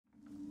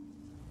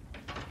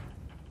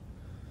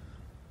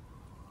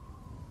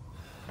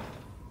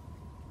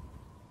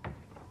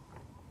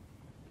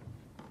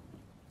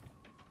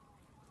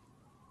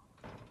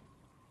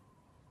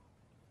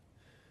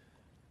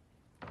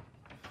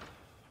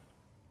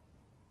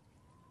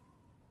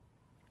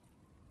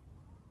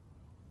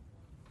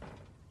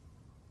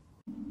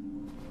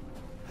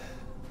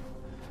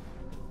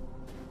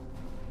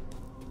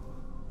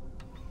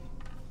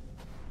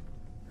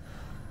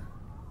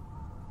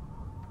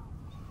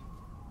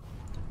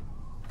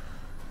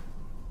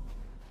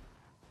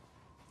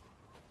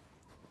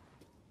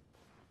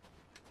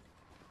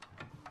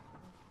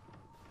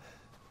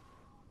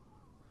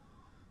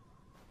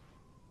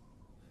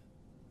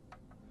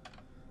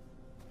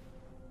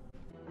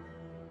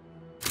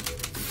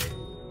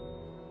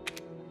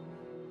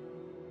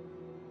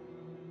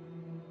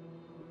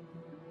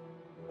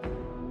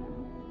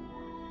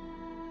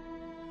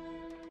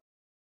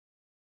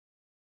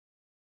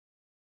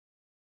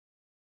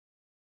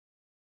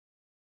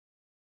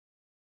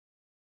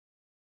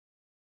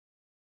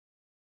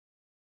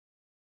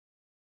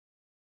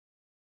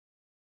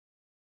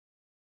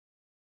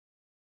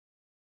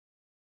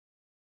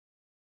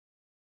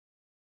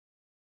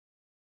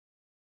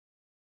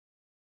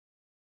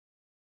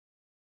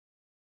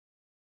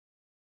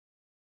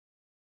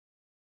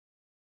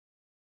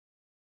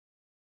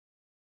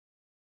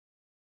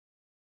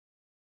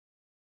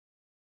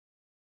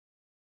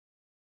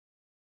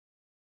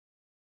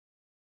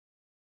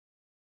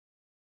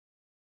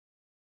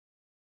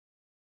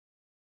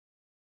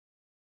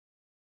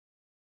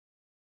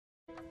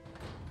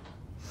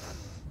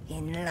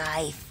In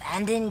life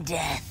and in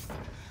death,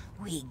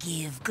 we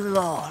give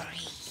glory.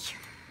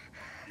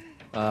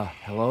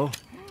 Hello?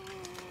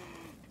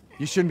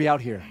 You shouldn't be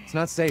out here. It's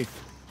not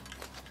safe.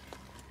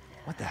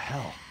 What the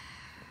hell?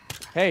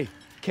 Hey,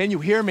 can you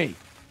hear me?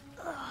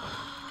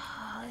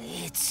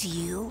 It's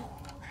you,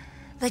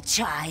 the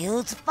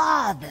child's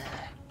father.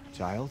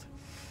 Child?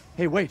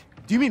 Hey, wait.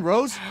 Do you mean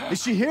Rose?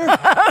 Is she here?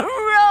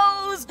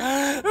 Rose!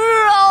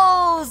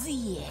 Rose,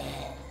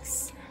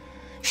 yes.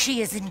 She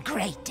is in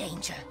great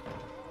danger.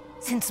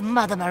 Since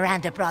Mother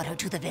Miranda brought her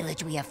to the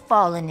village, we have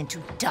fallen into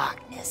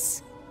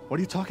darkness. What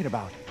are you talking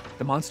about?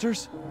 The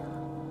monsters?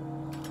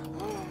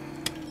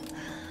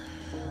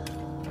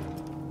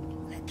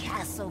 The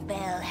castle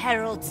bell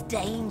heralds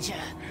danger.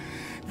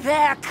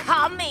 They're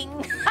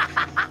coming!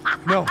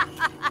 No.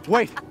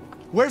 Wait.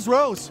 Where's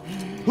Rose?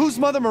 Who's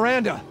Mother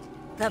Miranda?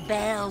 The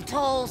bell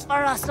tolls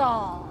for us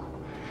all.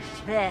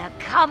 They're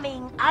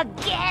coming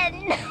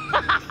again!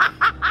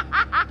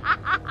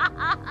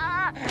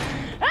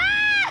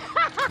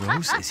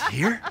 Rose is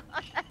here?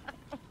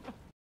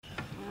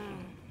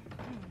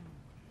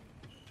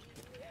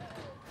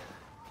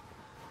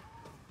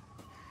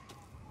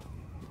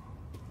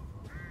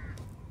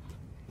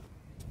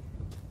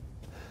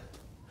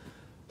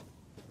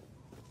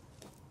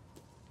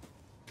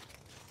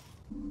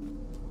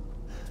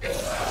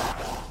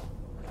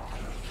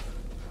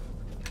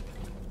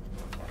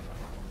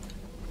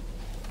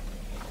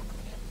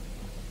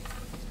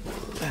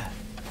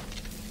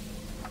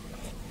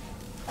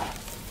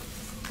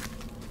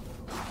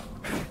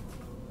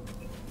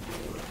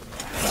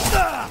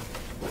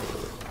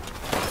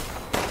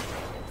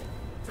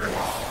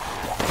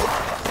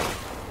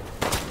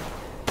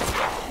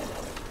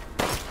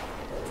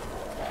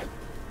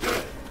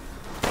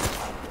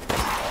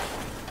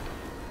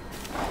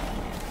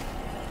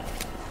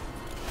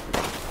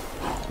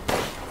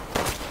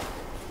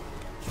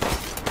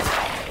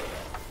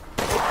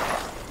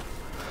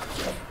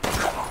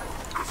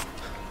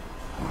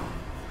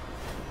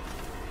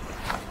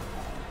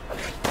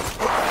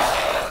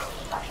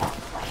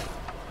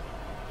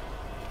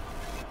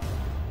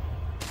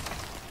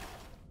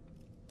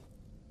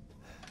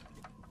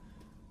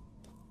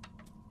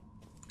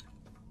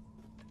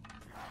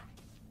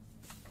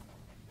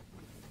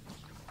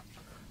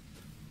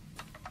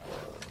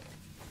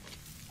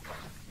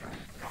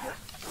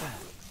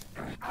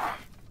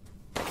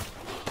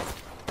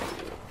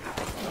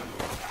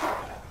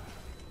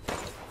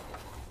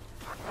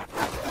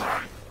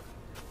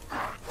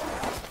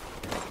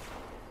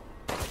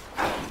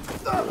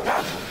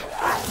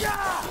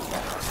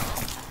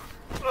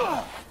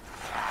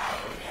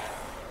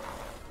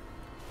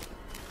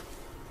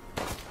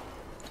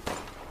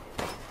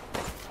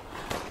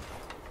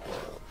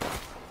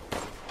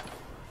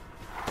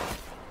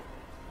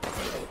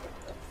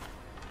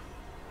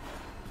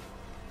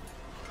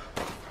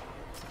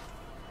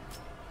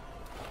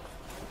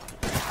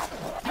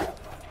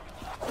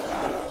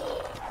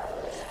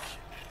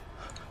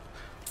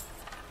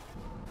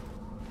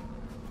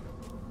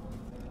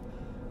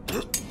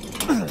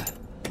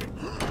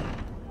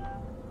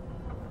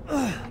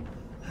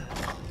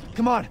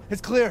 Come on,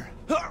 it's clear.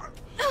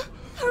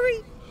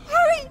 Hurry!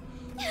 Hurry!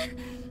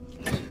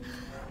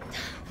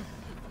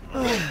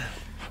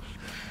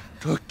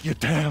 Took your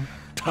damn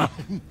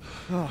time.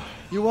 Oh,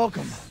 you're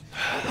welcome.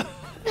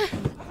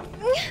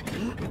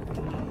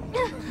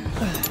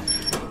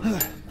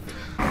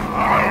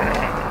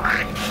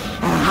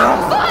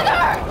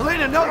 Father!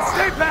 Elena, no,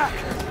 stay back!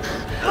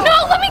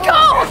 No, let me go!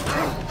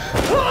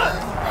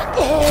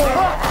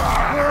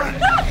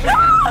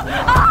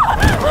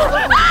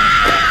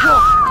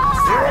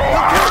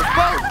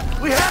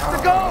 We have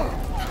to go!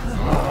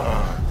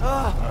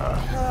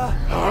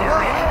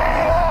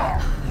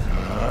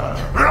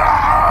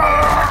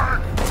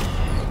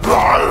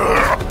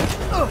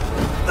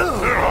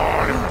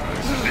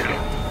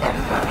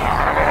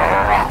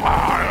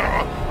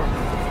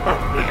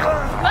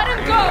 Let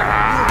him go!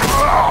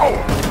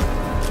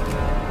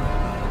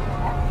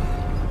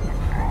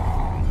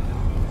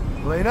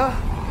 Elena?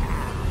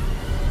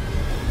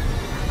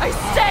 I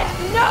said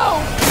no!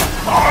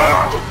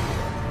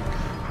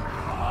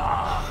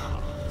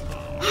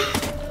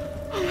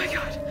 Oh my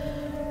God.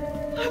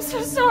 I'm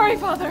so sorry,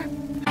 Father.